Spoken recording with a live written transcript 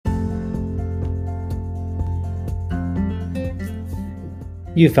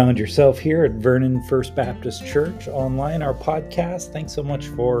You found yourself here at Vernon First Baptist Church online, our podcast. Thanks so much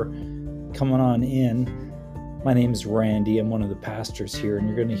for coming on in. My name is Randy. I'm one of the pastors here, and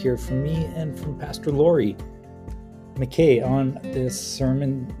you're going to hear from me and from Pastor Lori McKay on this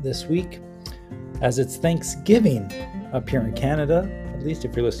sermon this week, as it's Thanksgiving up here in Canada, at least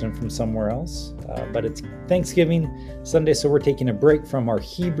if you're listening from somewhere else. But it's Thanksgiving Sunday, so we're taking a break from our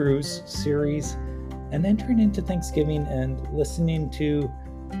Hebrews series and entering into Thanksgiving and listening to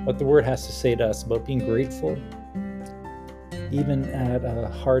what the Word has to say to us about being grateful, even at a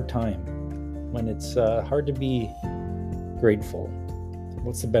hard time, when it's hard to be grateful.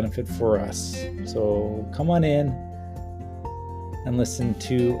 What's the benefit for us? So come on in and listen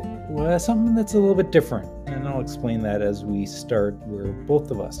to something that's a little bit different. And I'll explain that as we start, where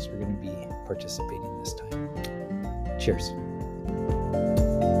both of us are going to be participating this time. Cheers.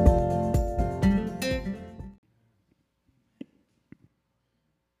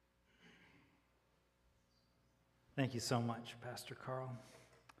 Thank you so much, Pastor Carl.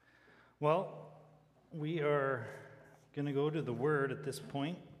 Well, we are going to go to the Word at this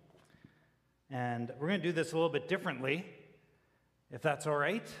point, and we're going to do this a little bit differently, if that's all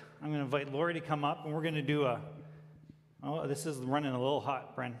right. I'm going to invite Lori to come up, and we're going to do this is running a little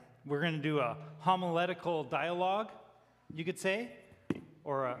hot, Bren. We're going to do a homiletical dialogue, you could say,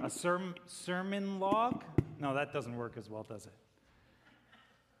 or a sermon log. No, that doesn't work as well, does it?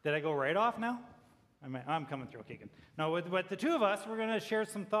 Did I go right off now? I'm coming through. Okay, good. No, with the two of us, we're going to share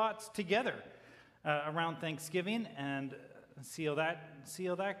some thoughts together around Thanksgiving and see how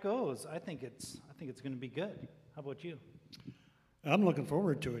that goes. I think it's going to be good. How about you? I'm looking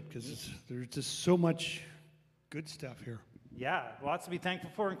forward to it because there's just so much good stuff here. Yeah, lots to be thankful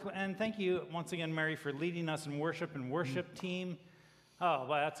for, and thank you once again, Mary, for leading us in worship and worship team. Oh,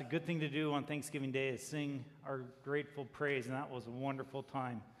 well, that's a good thing to do on Thanksgiving Day, is sing our grateful praise, and that was a wonderful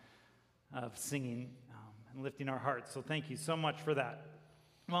time of singing and lifting our hearts. So thank you so much for that.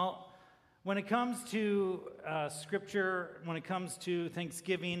 Well, when it comes to Scripture, when it comes to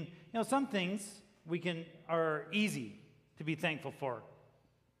Thanksgiving, some things are easy to be thankful for,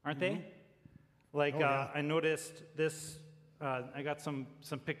 aren't they? Like yeah. I noticed this. I got some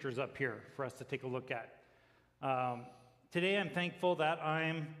pictures up here for us to take a look at. Today, I'm thankful that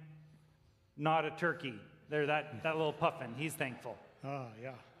I'm not a turkey. There, that little puffin. He's thankful. Oh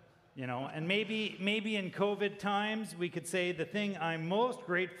yeah. And maybe in COVID times, we could say the thing I'm most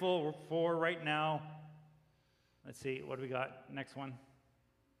grateful for right now, let's see, what do we got? Next one.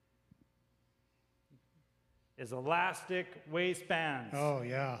 Is elastic waistbands. Oh,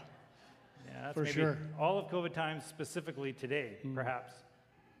 yeah. Yeah, that's for maybe sure. All of COVID times, specifically today, perhaps.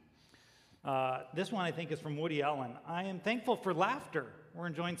 This one, I think, is from Woody Allen. I am thankful for laughter. We're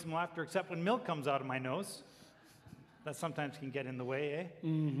enjoying some laughter, except when milk comes out of my nose. That sometimes can get in the way, eh?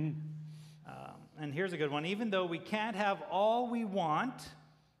 Mm-hmm. And here's a good one. Even though we can't have all we want,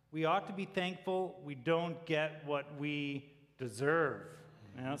 we ought to be thankful we don't get what we deserve.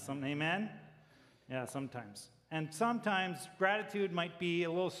 Amen? Yeah, sometimes. And sometimes gratitude might be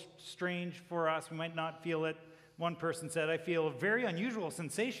a little strange for us. We might not feel it. One person said, I feel a very unusual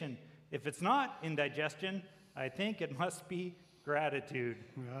sensation. If it's not indigestion, I think it must be gratitude.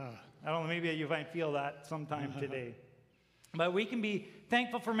 Yeah. I don't know, maybe you might feel that sometime today. But we can be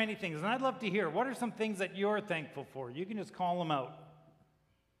thankful for many things. And I'd love to hear, what are some things that you're thankful for? You can just call them out.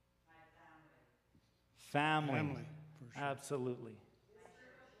 My family. Family, for sure. Absolutely.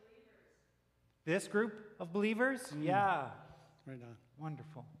 This group of believers? Yeah. Right on.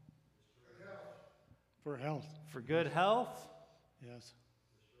 Wonderful. For health. For good health? Yes.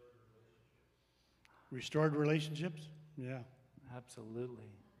 Restored relationships? Yeah. Absolutely.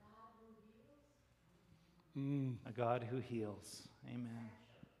 A God who heals. Amen.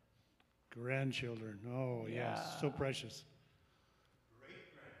 Grandchildren. Oh, yes. So precious.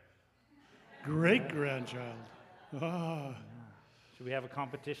 Great-grandchild. Oh. Yeah. Should we have a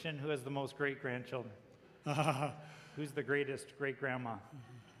competition? Who has the most great-grandchildren? Who's the greatest great-grandma?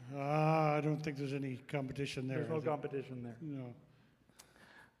 I don't think there's any competition there. There's no competition there. No.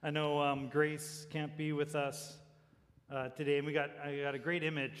 I know Grace can't be with us today, and I got a great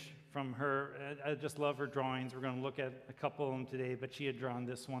image from her. I just love her drawings. We're going to look at a couple of them today, but she had drawn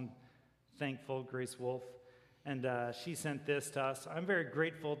this one, Thankful, Grace Wolf, and she sent this to us. I'm very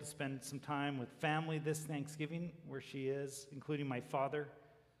grateful to spend some time with family this Thanksgiving, where she is, including my father.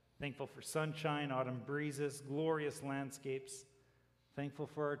 Thankful for sunshine, autumn breezes, glorious landscapes. Thankful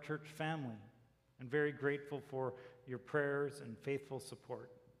for our church family, and very grateful for your prayers and faithful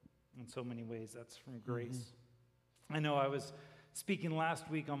support in so many ways. That's from Grace. I know I was speaking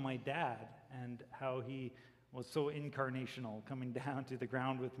last week on my dad and how he was so incarnational, coming down to the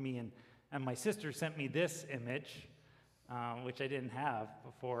ground with me. And my sister sent me this image, which I didn't have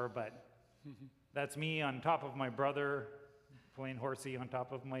before, but that's me on top of my brother, playing horsey on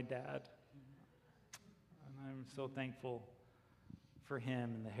top of my dad. And I'm so thankful for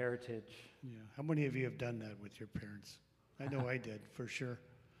him and the heritage. Yeah. How many of you have done that with your parents? I know I did, for sure.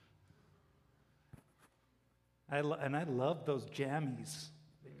 I love those jammies.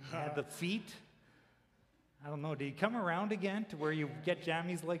 They had the feet. I don't know, do you come around again to where you get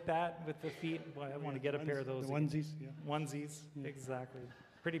jammies like that with the feet? Boy, I want to get a pair of those. The onesies, yeah. Onesies, exactly.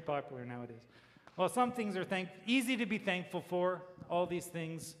 Pretty popular nowadays. Well, some things are easy to be thankful for, all these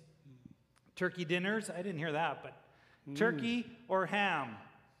things. Turkey dinners, I didn't hear that, but turkey or ham?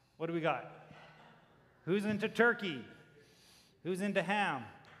 What do we got? Who's into turkey? Who's into ham?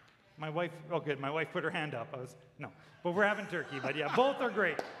 My wife, oh good, my wife put her hand up. No, but we're having turkey, but yeah, both are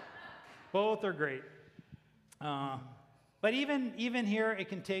great. Both are great. But even here, it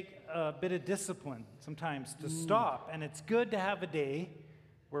can take a bit of discipline sometimes to stop. And it's good to have a day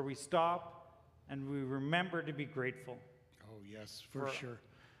where we stop and we remember to be grateful. Oh, yes, for sure.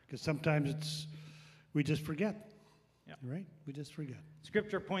 Because sometimes we just forget. Yeah. Right? We just forget.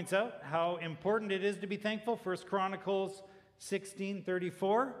 Scripture points out how important it is to be thankful. 1 Chronicles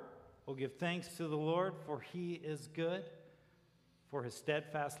 16:34. Oh, give thanks to the Lord, for he is good, for his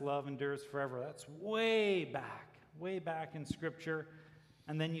steadfast love endures forever. That's way back in Scripture.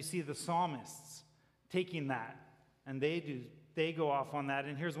 And then you see the psalmists taking that, and they go off on that.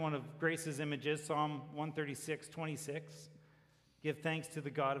 And here's one of Grace's images, Psalm 136:26. Give thanks to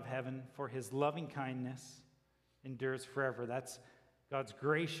the God of heaven, for his loving kindness endures forever. That's God's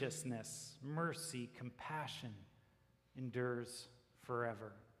graciousness, mercy, compassion endures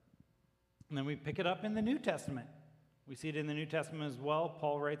forever. And then we pick it up in the New Testament. We see it in the New Testament as well.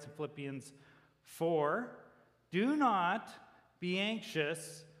 Paul writes in Philippians 4, do not be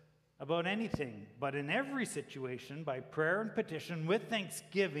anxious about anything, but in every situation, by prayer and petition, with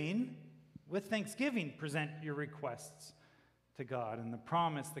thanksgiving, present your requests to God. And the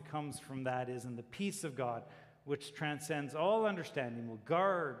promise that comes from that is, and the peace of God, which transcends all understanding, will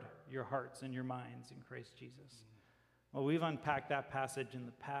guard your hearts and your minds in Christ Jesus. Well, we've unpacked that passage in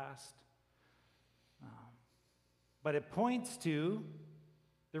the past. But it points to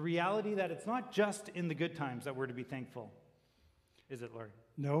the reality that it's not just in the good times that we're to be thankful. Is it, Lord?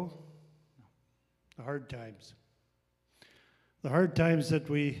 No. The hard times. The hard times that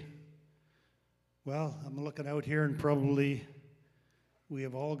I'm looking out here and probably we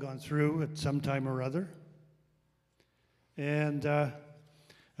have all gone through at some time or other. And I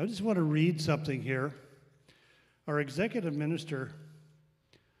just want to read something here. Our executive minister,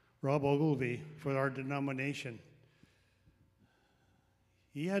 Rob Ogilvie, for our denomination,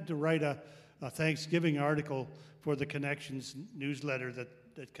 he had to write a Thanksgiving article for the Connections newsletter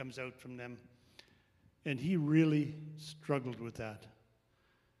that comes out from them. And he really struggled with that.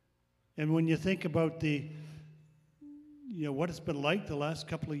 And when you think about what it's been like the last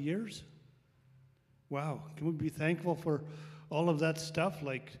couple of years, wow, can we be thankful for all of that stuff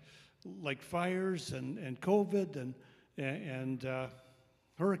like fires and COVID and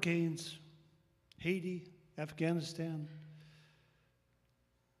hurricanes, Haiti, Afghanistan.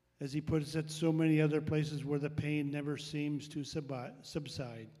 As he puts it, so many other places where the pain never seems to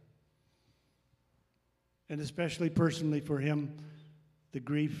subside. And especially personally for him, the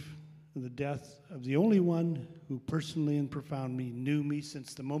grief and the death of the only one who personally and profoundly knew me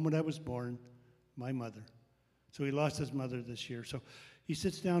since the moment I was born, my mother. So he lost his mother this year. So he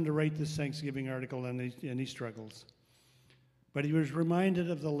sits down to write this Thanksgiving article, and he struggles. But he was reminded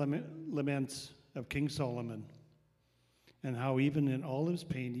of the laments of King Solomon, and how even in all his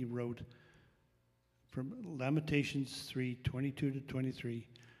pain he wrote from Lamentations 3:22-23,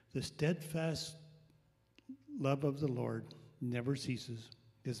 the steadfast love of the Lord never ceases.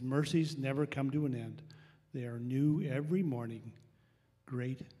 His mercies never come to an end. They are new every morning.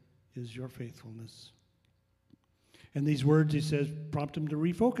 Great is your faithfulness. And these words, he says, prompt him to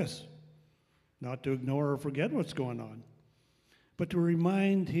refocus, not to ignore or forget what's going on, but to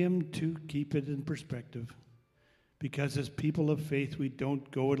remind him to keep it in perspective. Because as people of faith, we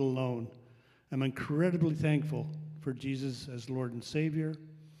don't go it alone. I'm incredibly thankful for Jesus as Lord and Savior,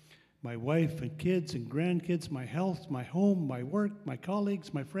 my wife and kids and grandkids, my health, my home, my work, my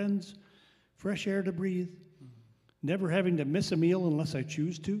colleagues, my friends, fresh air to breathe, never having to miss a meal unless I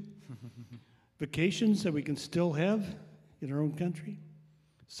choose to, vacations that we can still have in our own country,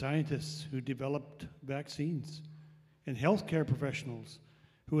 scientists who developed vaccines, and healthcare professionals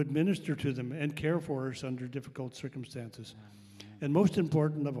who administer to them and care for us under difficult circumstances. And most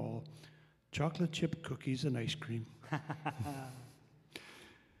important of all, chocolate chip cookies and ice cream.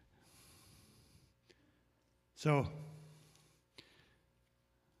 So,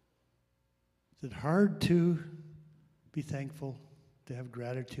 is it hard to be thankful, to have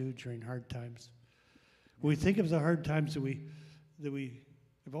gratitude during hard times? When we think of the hard times that we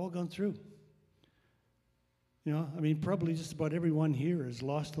have all gone through, you know, I mean, probably just about everyone here has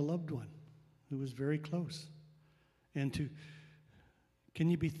lost a loved one who was very close. And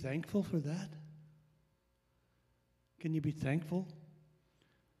can you be thankful for that? Can you be thankful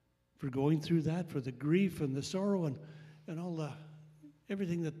for going through that, for the grief and the sorrow and all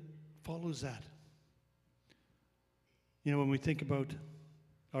everything that follows that? You know, when we think about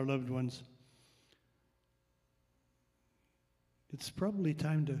our loved ones, it's probably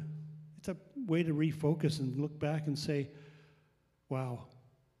time it's a way to refocus and look back and say, wow,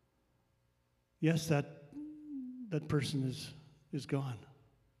 yes, that person is gone,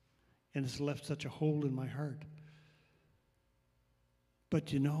 and it's left such a hole in my heart.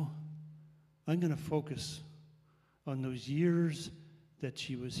 But you know, I'm going to focus on those years that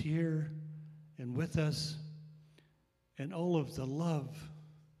she was here and with us, and all of the love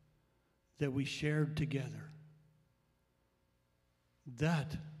that we shared together.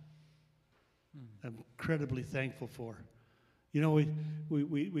 That I'm incredibly thankful for. You know,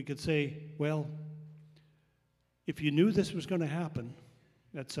 we could say, well, if you knew this was going to happen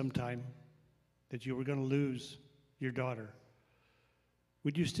at some time, that you were going to lose your daughter,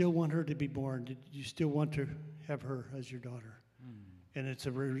 would you still want her to be born? Did you still want to have her as your daughter? And it's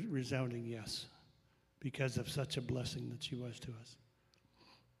a resounding yes, because of such a blessing that she was to us.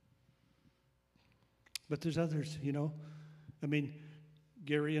 But there's others, you know. I mean,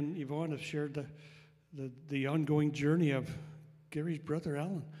 Gary and Yvonne have shared the ongoing journey of Gary's brother,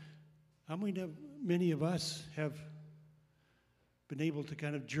 Alan. How many of us have been able to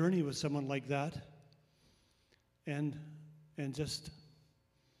kind of journey with someone like that and just,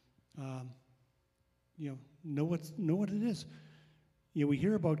 you know what it is? You know, we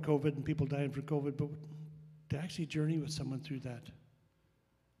hear about COVID and people dying from COVID, but to actually journey with someone through that,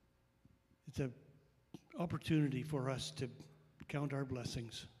 it's an opportunity for us to count our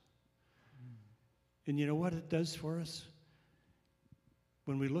blessings. And you know what it does for us?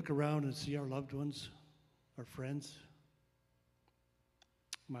 When we look around and see our loved ones, our friends,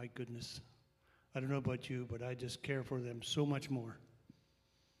 my goodness, I don't know about you, but I just care for them so much more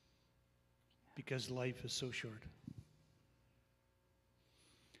because life is so short.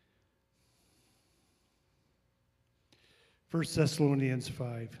 First Thessalonians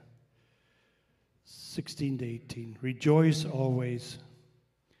 5:16-18. Rejoice always,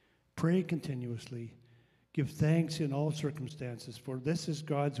 pray continuously, give thanks in all circumstances, for this is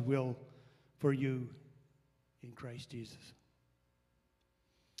God's will for you in Christ Jesus.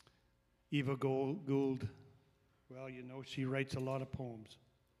 Eva Gould, well, you know, she writes a lot of poems.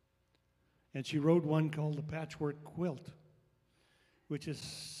 And she wrote one called The Patchwork Quilt, which is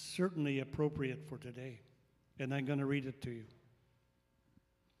certainly appropriate for today. And I'm going to read it to you.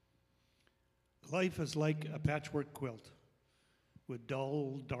 Life is like a patchwork quilt with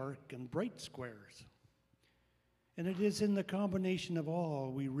dull, dark, and bright squares. And it is in the combination of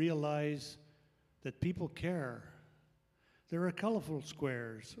all we realize that people care. There are colorful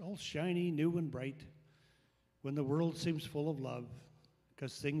squares, all shiny, new, and bright, when the world seems full of love,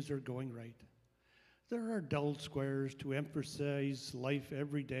 because things are going right. There are dull squares to emphasize life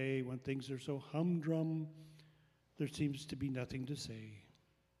every day when things are so humdrum, there seems to be nothing to say.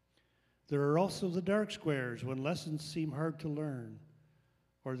 There are also the dark squares when lessons seem hard to learn,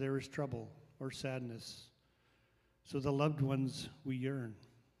 or there is trouble or sadness, so the loved ones we yearn.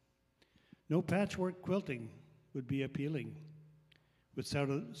 No patchwork quilting would be appealing without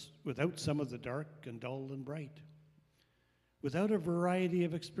some of the dark and dull and bright. Without a variety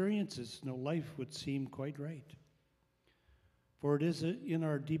of experiences, no life would seem quite right. For it is in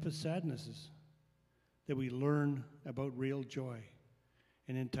our deepest sadnesses that we learn about real joy.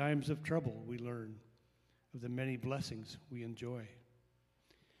 And in times of trouble, we learn of the many blessings we enjoy.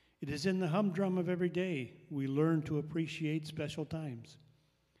 It is in the humdrum of every day we learn to appreciate special times.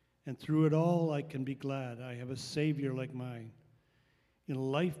 And through it all, I can be glad I have a Savior like mine. In a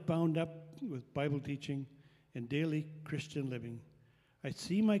life bound up with Bible teaching and daily Christian living, I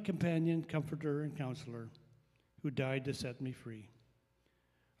see my companion, comforter, and counselor who died to set me free.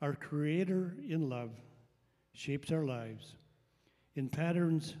 Our Creator in love shapes our lives in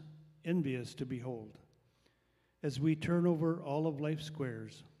patterns envious to behold as we turn over all of life's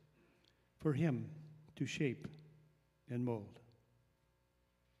squares for Him to shape and mold.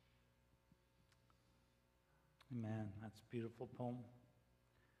 Amen. That's a beautiful poem.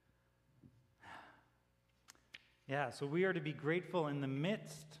 Yeah, so we are to be grateful in the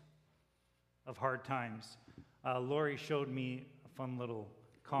midst of hard times. Lori showed me a fun little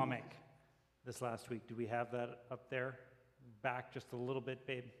comic this last week. Do we have that up there? Back just a little bit,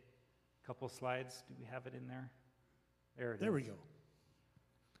 babe. A couple slides. Do we have it in there? There it is. There we go.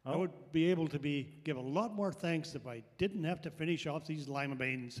 Oh. I would be able to give a lot more thanks if I didn't have to finish off these lima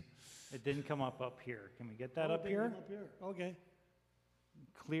beans. It didn't come up here. Can we get that Oh, up they here? come Up here. Okay.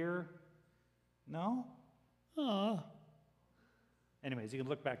 Clear? No? Anyways, you can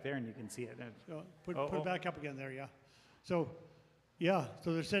look back there and you can see it. So put it back up again there, yeah. So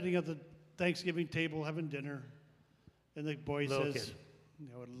they're sitting at the Thanksgiving table having dinner, and the boy Little says, kid.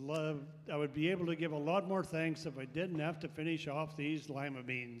 I would be able to give a lot more thanks if I didn't have to finish off these lima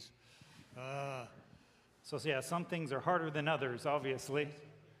beans. So yeah, some things are harder than others, obviously.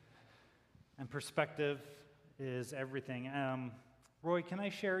 And perspective is everything. Roy, can I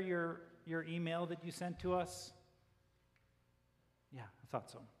share your email that you sent to us? Yeah, I thought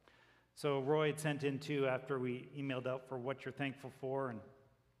so. So Roy had sent in too after we emailed out for what you're thankful for.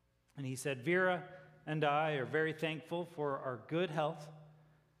 And he said, Vera and I are very thankful for our good health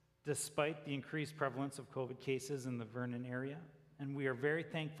despite the increased prevalence of COVID cases in the Vernon area. And we are very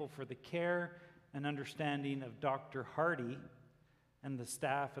thankful for the care and understanding of Dr. Hardy and the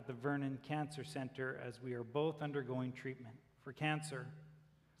staff at the Vernon Cancer Center as we are both undergoing treatment for cancer.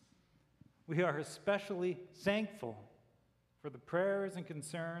 We are especially thankful for the prayers and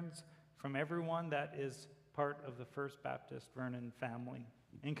concerns from everyone that is part of the First Baptist Vernon family.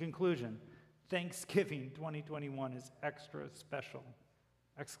 In conclusion, Thanksgiving 2021 is extra special!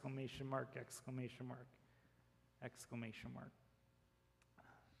 Exclamation mark, exclamation mark, exclamation mark.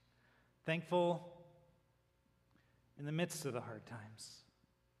 Thankful in the midst of the hard times.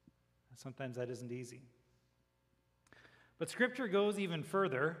 Sometimes that isn't easy. But Scripture goes even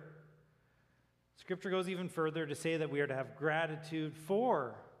further. Scripture goes even further to say that we are to have gratitude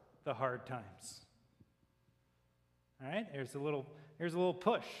for the hard times. All right, here's a little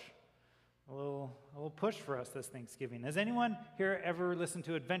push. A little push for us this Thanksgiving. Has anyone here ever listened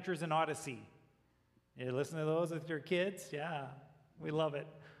to Adventures in Odyssey? You listen to those with your kids? Yeah, we love it.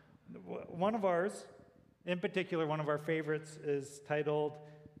 One of ours, in particular, one of our favorites is titled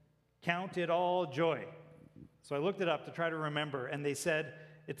Count It All Joy. So I looked it up to try to remember, and they said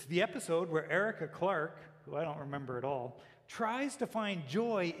it's the episode where Erica Clark, who I don't remember at all, tries to find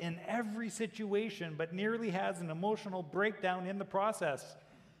joy in every situation, but nearly has an emotional breakdown in the process.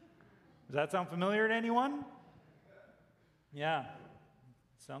 Does that sound familiar to anyone? Yeah,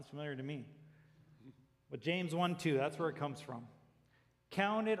 sounds familiar to me. But James 1:2, that's where it comes from.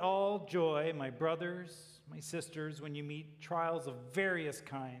 Count it all joy, my brothers, my sisters, when you meet trials of various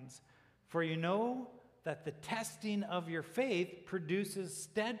kinds, for you know that the testing of your faith produces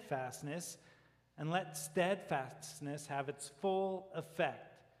steadfastness, and let steadfastness have its full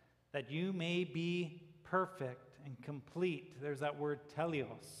effect, that you may be perfect and complete. There's that word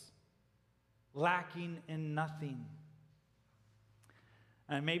teleos. Lacking in nothing.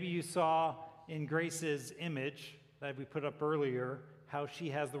 And maybe you saw in Grace's image that we put up earlier how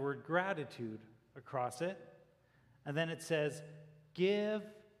she has the word gratitude across it. And then it says, give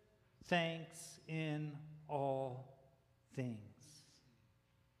thanks in all things.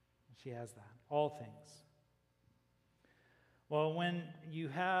 She has that, all things. Well, when you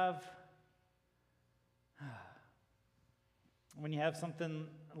have something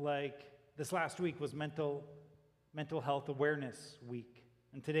like this last week was Mental Health Awareness Week,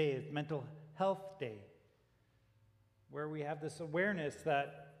 and today is Mental Health Day, where we have this awareness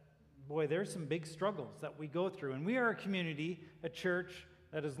that, boy, there's some big struggles that we go through. And we are a community, a church,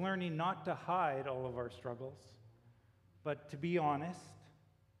 that is learning not to hide all of our struggles, but to be honest,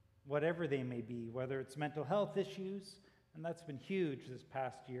 whatever they may be, whether it's mental health issues, and that's been huge this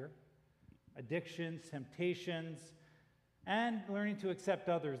past year, addictions, temptations, and learning to accept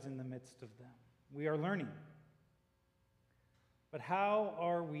others in the midst of them. We are learning. But how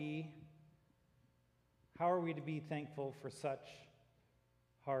are we to be thankful for such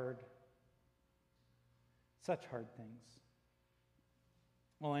hard things?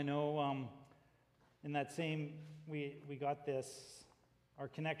 Well, I know in that same, we got this, our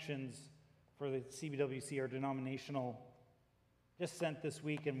connections for the CBWC, our denominational, just sent this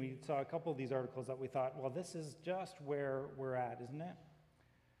week, and we saw a couple of these articles that we thought, well, this is just where we're at, isn't it?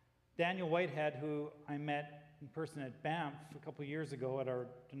 Daniel Whitehead, who I met in person at Banff a couple of years ago at our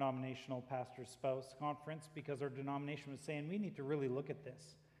denominational pastor spouse conference, because our denomination was saying we need to really look at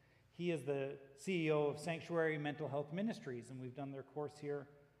this. He is the CEO of Sanctuary Mental Health Ministries, and we've done their course here.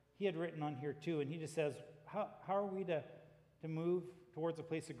 He had written on here too, and he just says, how are we to move towards a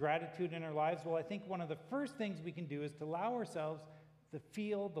place of gratitude in our lives? Well, I think one of the first things we can do is to allow ourselves to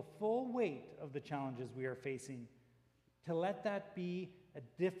feel the full weight of the challenges we are facing, to let that be a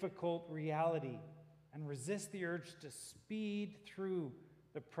difficult reality and resist the urge to speed through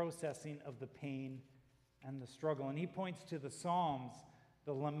the processing of the pain and the struggle. And he points to the Psalms,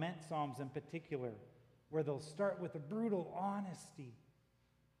 the lament Psalms in particular, where they'll start with a brutal honesty.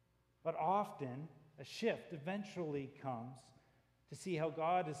 But often, a shift eventually comes to see how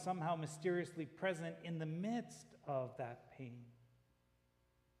God is somehow mysteriously present in the midst of that pain.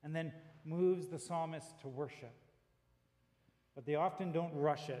 And then moves the psalmist to worship. But they often don't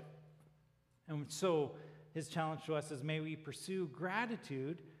rush it. And so his challenge to us is, may we pursue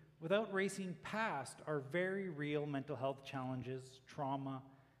gratitude without racing past our very real mental health challenges, trauma,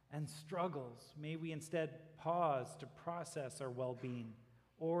 and struggles. May we instead pause to process our well-being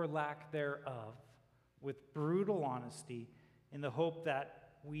or lack thereof with brutal honesty, in the hope that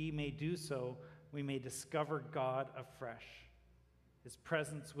we may do so, we may discover God afresh, his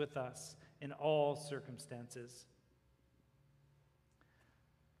presence with us in all circumstances.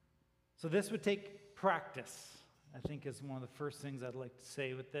 So this would take practice, I think, is one of the first things I'd like to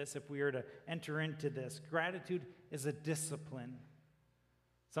say with this. If we are to enter into this, gratitude is a discipline,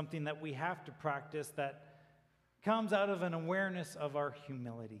 something that we have to practice that comes out of an awareness of our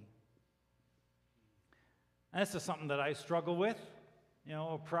humility. And this is something that I struggle with,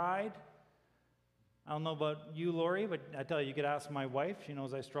 pride. I don't know about you, Lori, but I tell you, you could ask my wife. She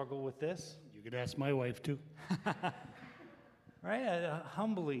knows I struggle with this. You could ask my wife, too. Right?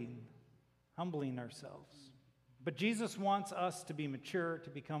 Humbling ourselves. But Jesus wants us to be mature, to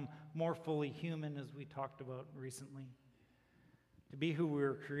become more fully human, as we talked about recently, to be who we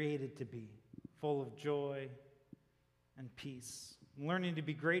were created to be, full of joy and peace. Learning to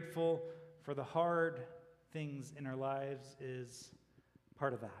be grateful for the hard things in our lives is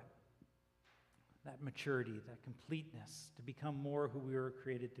part of that. That maturity, that completeness, to become more who we were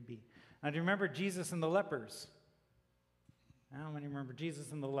created to be. Now, do you remember Jesus and the lepers? How many remember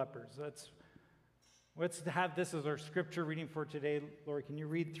Jesus and the lepers? Let's have this as our scripture reading for today. Lori, can you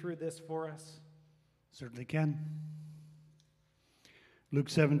read through this for us? Certainly can. Luke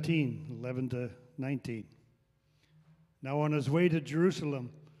 17, 11 to 19. Now on his way to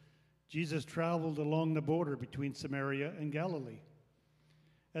Jerusalem, Jesus traveled along the border between Samaria and Galilee.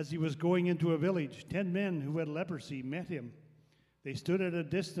 As he was going into a village, 10 men who had leprosy met him. They stood at a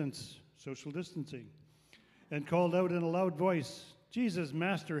distance, social distancing, and called out in a loud voice, "Jesus,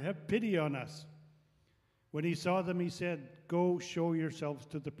 Master, have pity on us." When he saw them, he said, "Go show yourselves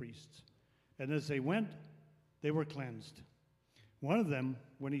to the priests." And as they went, they were cleansed. One of them,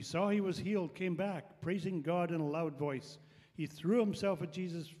 when he saw he was healed, came back, praising God in a loud voice. He threw himself at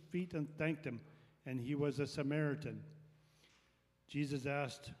Jesus' feet and thanked him, and he was a Samaritan. Jesus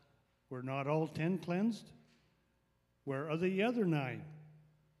asked, "Were not all 10 cleansed? Where are the other 9?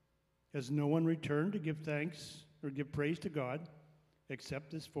 Has no one returned to give thanks or give praise to God,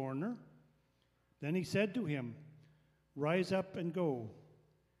 except this foreigner?" Then he said to him, "Rise up and go.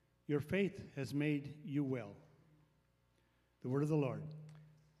 Your faith has made you well." The word of the Lord.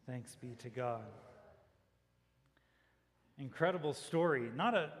 Thanks be to God. Incredible story.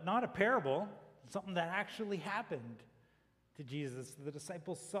 Not a parable, something that actually happened to Jesus. The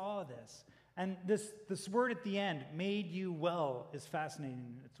disciples saw this. And this word at the end, "made you well," is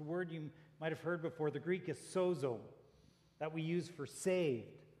fascinating. It's a word you might have heard before. The Greek is sozo, that we use for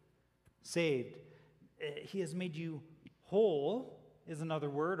saved. Saved. He has made you whole is another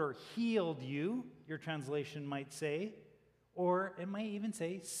word, or healed you, your translation might say, or it might even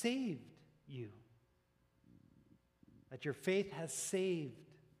say saved you. That your faith has saved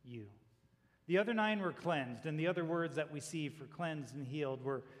you. The other 9 were cleansed, and the other words that we see for cleansed and healed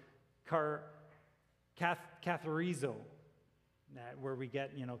were katharizo, where we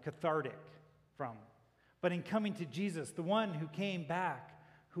get, cathartic from. But in coming to Jesus, the one who came back,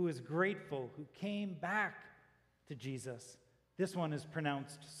 who is grateful, who came back to Jesus, this one is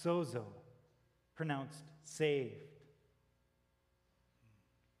pronounced sozo, pronounced saved.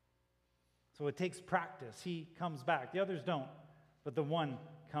 So it takes practice. He comes back. The others don't, but the one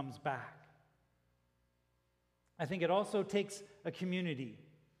comes back. I think it also takes a community.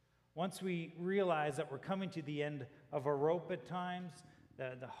 Once we realize that we're coming to the end of our rope at times,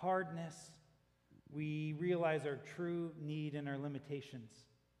 the hardness, we realize our true need and our limitations.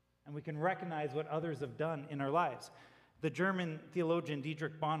 And we can recognize what others have done in our lives. The German theologian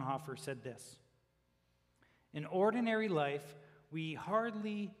Dietrich Bonhoeffer said this: "In ordinary life, we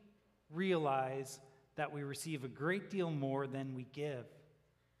hardly realize that we receive a great deal more than we give,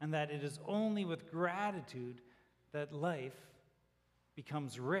 and that it is only with gratitude that life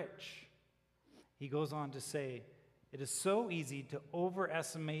becomes rich. He goes on to say, it is so easy to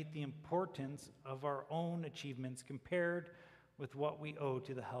overestimate the importance of our own achievements compared with what we owe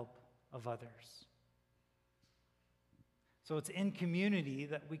to the help of others. So it's in community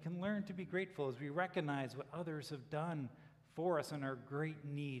that we can learn to be grateful as we recognize what others have done for us and our great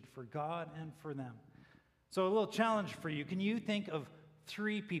need for God and for them. So a little challenge for you. Can you think of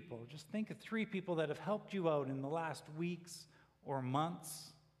 3 people? Just think of 3 people that have helped you out in the last weeks or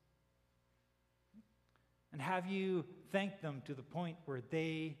months. And have you thanked them to the point where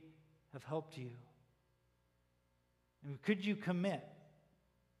they have helped you? And could you commit?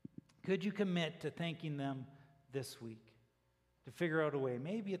 Could you commit to thanking them this week? To figure out a way.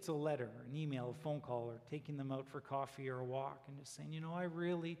 Maybe it's a letter, an email, a phone call, or taking them out for coffee or a walk and just saying, I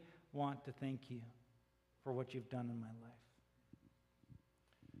really want to thank you for what you've done in my life.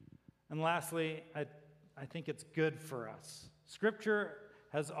 And lastly, I think it's good for us. Scripture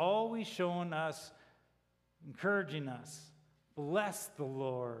has always shown us, encouraging us, bless the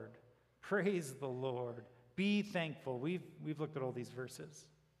Lord, praise the Lord, be thankful. We've looked at all these verses.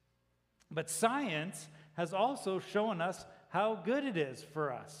 But science has also shown us how good it is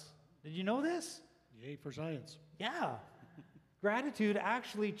for us. Did you know this? Yay for science. Yeah. Gratitude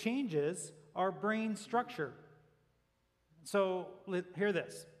actually changes our brain structure. So hear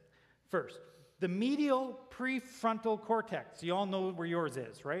this. First, the medial prefrontal cortex. You all know where yours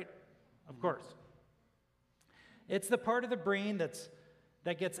is, right? Of course. It's the part of the brain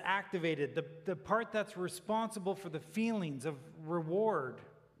that gets activated, the part that's responsible for the feelings of reward,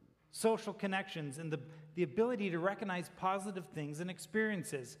 social connections, and the ability to recognize positive things and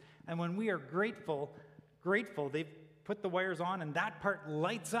experiences. And when we are grateful, they've put the wires on and that part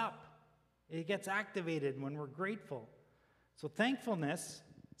lights up. It gets activated when we're grateful. So thankfulness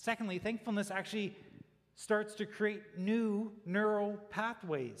actually starts to create new neural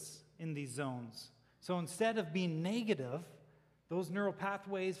pathways in these zones. So instead of being negative, those neural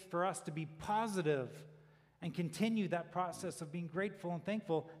pathways for us to be positive and continue that process of being grateful and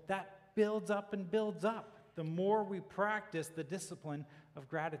thankful, that builds up and builds up. The more we practice the discipline of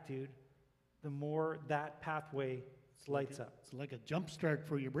gratitude, the more that pathway lights up. It's like a jump start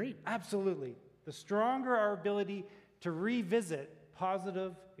for your brain. Absolutely. The stronger our ability to revisit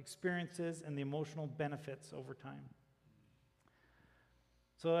positive experiences and the emotional benefits over time.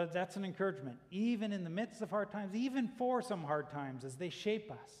 So that's an encouragement. Even in the midst of hard times, even for some hard times, as they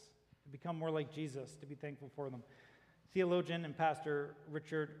shape us to become more like Jesus, to be thankful for them. Theologian and pastor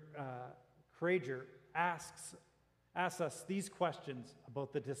Richard Krager asks us these questions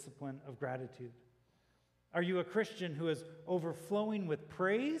about the discipline of gratitude. Are you a Christian who is overflowing with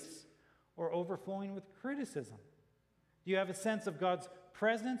praise or overflowing with criticism? Do you have a sense of God's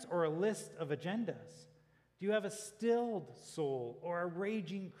presence or a list of agendas? Do you have a stilled soul or a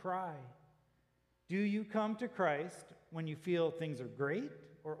raging cry? Do you come to Christ when you feel things are great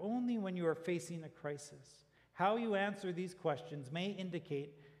or only when you are facing a crisis? How you answer these questions may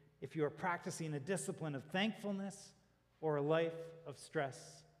indicate if you are practicing a discipline of thankfulness or a life of stress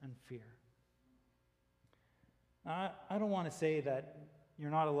and fear. Now, I don't want to say that you're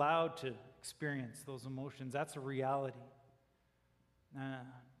not allowed to experience those emotions. That's a reality.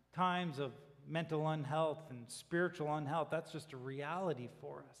 Times of mental unhealth and spiritual unhealth, that's just a reality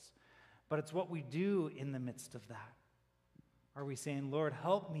for us. But it's what we do in the midst of that. Are we saying, Lord,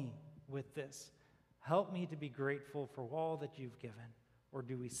 help me with this? Help me to be grateful for all that you've given. Or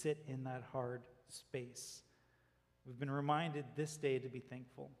do we sit in that hard space? We've been reminded this day to be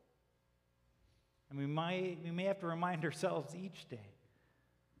thankful. And we may have to remind ourselves each day.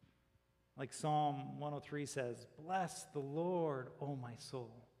 Like Psalm 103 says, bless the Lord, O my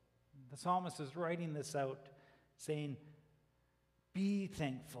soul. The psalmist is writing this out, saying, be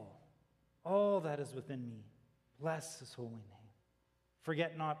thankful. All that is within me, bless his holy name.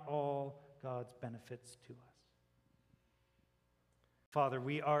 Forget not all God's benefits to us. Father,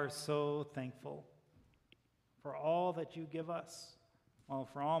 we are so thankful for all that you give us. Well,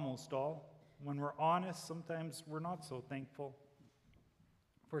 for almost all. When we're honest, sometimes we're not so thankful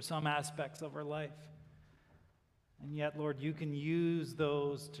for some aspects of our life. And yet, Lord, you can use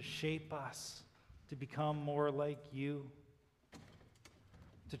those to shape us, to become more like you,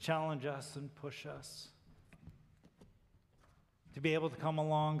 to challenge us and push us, to be able to come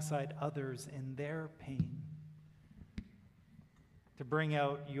alongside others in their pain, to bring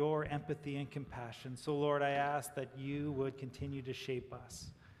out your empathy and compassion. So, Lord, I ask that you would continue to shape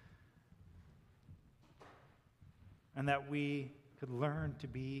us and that we could learn to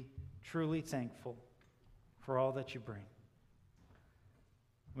be truly thankful for all that you bring.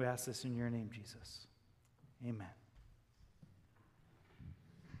 We ask this in your name, Jesus. Amen.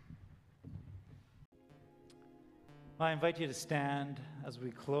 I invite you to stand as we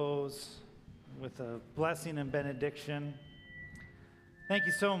close with a blessing and benediction. Thank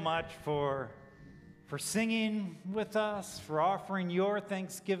you so much for singing with us, for offering your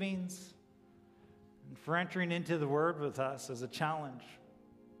thanksgivings, and for entering into the Word with us as a challenge,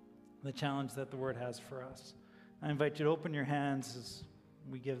 the challenge that the Word has for us. I invite you to open your hands as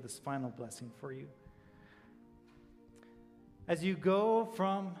we give this final blessing for you. As you go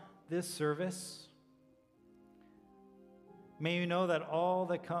from this service, may you know that all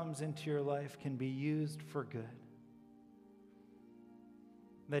that comes into your life can be used for good.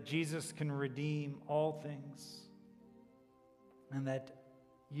 That Jesus can redeem all things, and that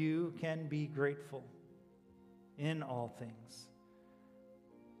you can be grateful in all things.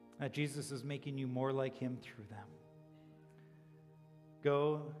 That Jesus is making you more like him through them.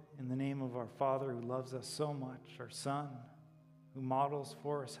 Go in the name of our Father who loves us so much, our Son who models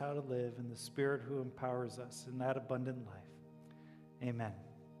for us how to live, and the Spirit who empowers us in that abundant life. Amen.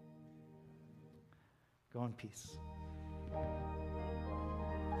 Go in peace.